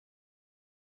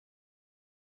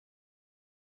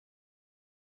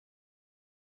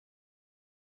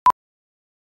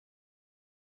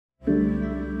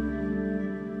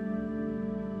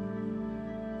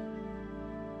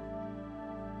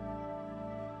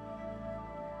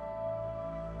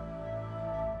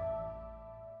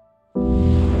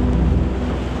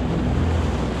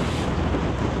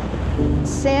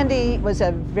Sandy was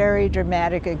a very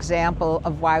dramatic example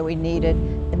of why we needed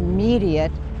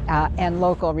immediate and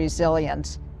local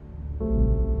resilience.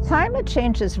 Climate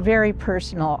change is very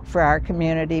personal for our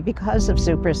community because of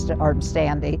Superstorm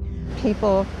Sandy.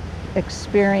 People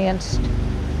experienced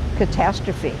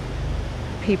catastrophe.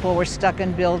 People were stuck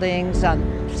in buildings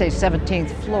on, say,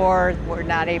 17th floor, were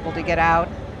not able to get out.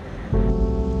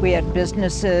 We had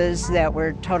businesses that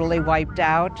were totally wiped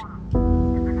out.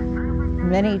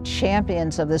 Many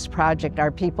champions of this project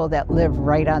are people that live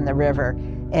right on the river,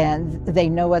 and they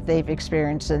know what they've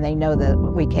experienced, and they know that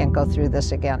we can't go through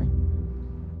this again.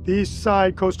 The East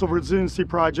Side Coastal Resiliency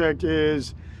Project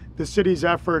is the city's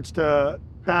efforts to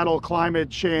battle climate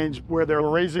change, where they're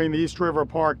raising the East River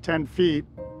Park 10 feet.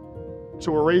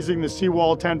 So we're raising the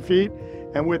seawall 10 feet,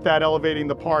 and with that elevating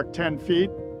the park 10 feet.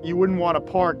 You wouldn't want to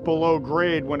park below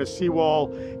grade when a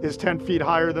seawall is 10 feet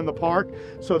higher than the park.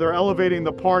 So they're elevating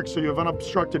the park so you have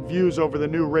unobstructed views over the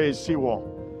new raised seawall.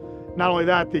 Not only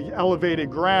that, the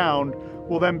elevated ground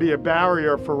will then be a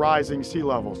barrier for rising sea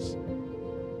levels.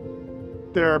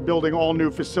 They're building all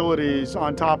new facilities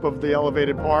on top of the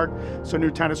elevated park. So new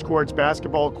tennis courts,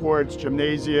 basketball courts,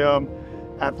 gymnasium,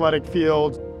 athletic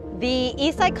fields. The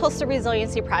Eastside Coastal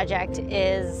Resiliency Project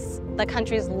is the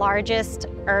country's largest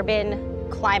urban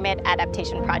climate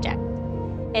adaptation project.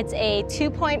 It's a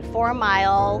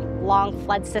 2.4-mile long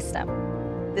flood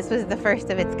system. This was the first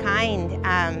of its kind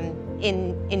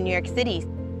in New York City.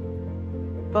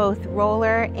 Both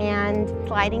roller and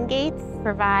sliding gates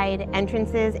provide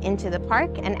entrances into the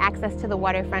park and access to the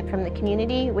waterfront from the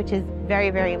community, which is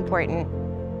very, very important.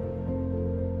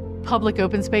 Public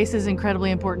open space is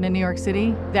incredibly important in New York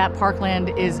City. That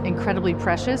parkland is incredibly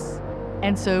precious,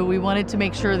 and so we wanted to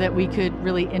make sure that we could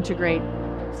really integrate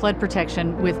flood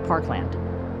protection with parkland.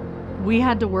 We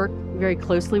had to work very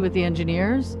closely with the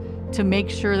engineers to make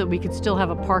sure that we could still have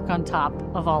a park on top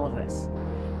of all of this,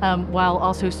 while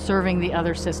also serving the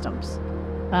other systems,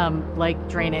 like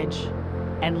drainage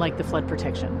and like the flood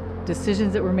protection.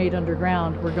 Decisions that were made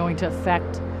underground were going to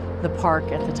affect the park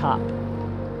at the top.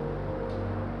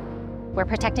 We're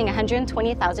protecting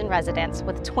 120,000 residents,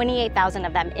 with 28,000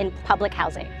 of them in public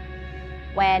housing.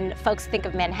 When folks think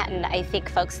of Manhattan, I think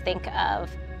folks think of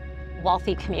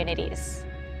wealthy communities.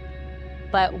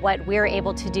 But what we're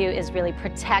able to do is really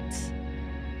protect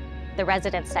the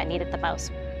residents that need it the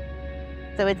most.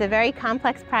 So it's a very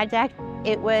complex project.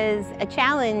 It was a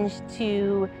challenge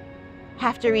to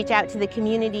have to reach out to the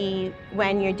community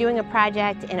when you're doing a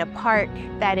project in a park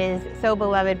that is so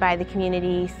beloved by the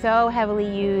community, so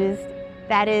heavily used.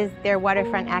 That is their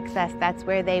waterfront access. That's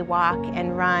where they walk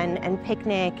and run and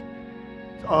picnic.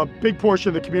 A big portion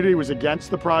of the community was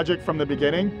against the project from the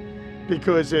beginning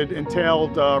because it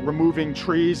entailed removing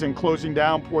trees and closing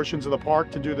down portions of the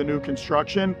park to do the new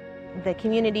construction. The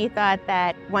community thought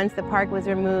that once the park was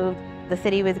removed, the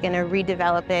city was going to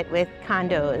redevelop it with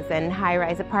condos and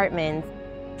high-rise apartments.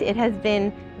 It has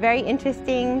been very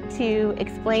interesting to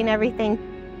explain everything,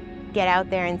 get out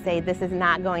there and say, this is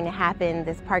not going to happen.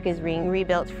 This park is being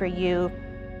rebuilt for you.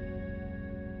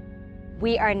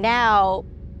 We are now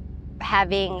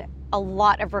having a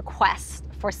lot of requests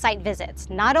for site visits,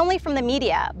 not only from the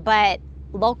media, but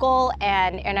local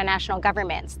and international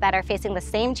governments that are facing the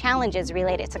same challenges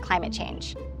related to climate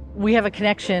change. We have a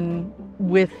connection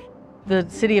with the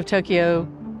city of Tokyo.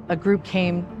 A group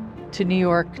came to New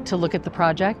York to look at the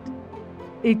project.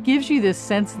 It gives you this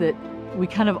sense that we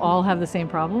kind of all have the same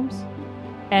problems.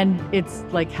 And it's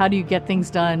like, how do you get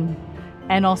things done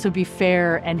and also be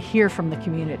fair and hear from the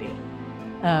community?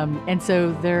 And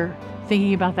so they're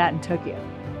thinking about that in Tokyo.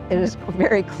 It is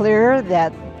very clear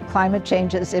that climate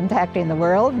change is impacting the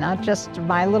world, not just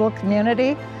my little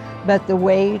community, but the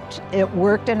way it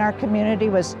worked in our community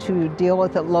was to deal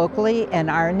with it locally and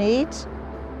our needs.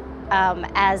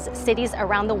 As cities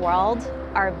around the world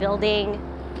are building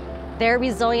their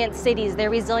resilient cities, their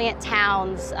resilient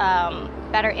towns,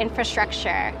 better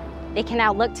infrastructure, they can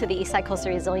now look to the Eastside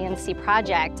Coastal Resiliency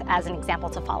Project as an example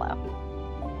to follow.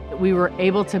 We were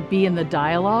able to be in the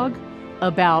dialogue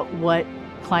about what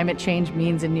climate change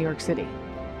means in New York City.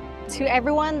 To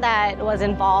everyone that was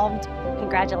involved,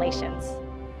 congratulations.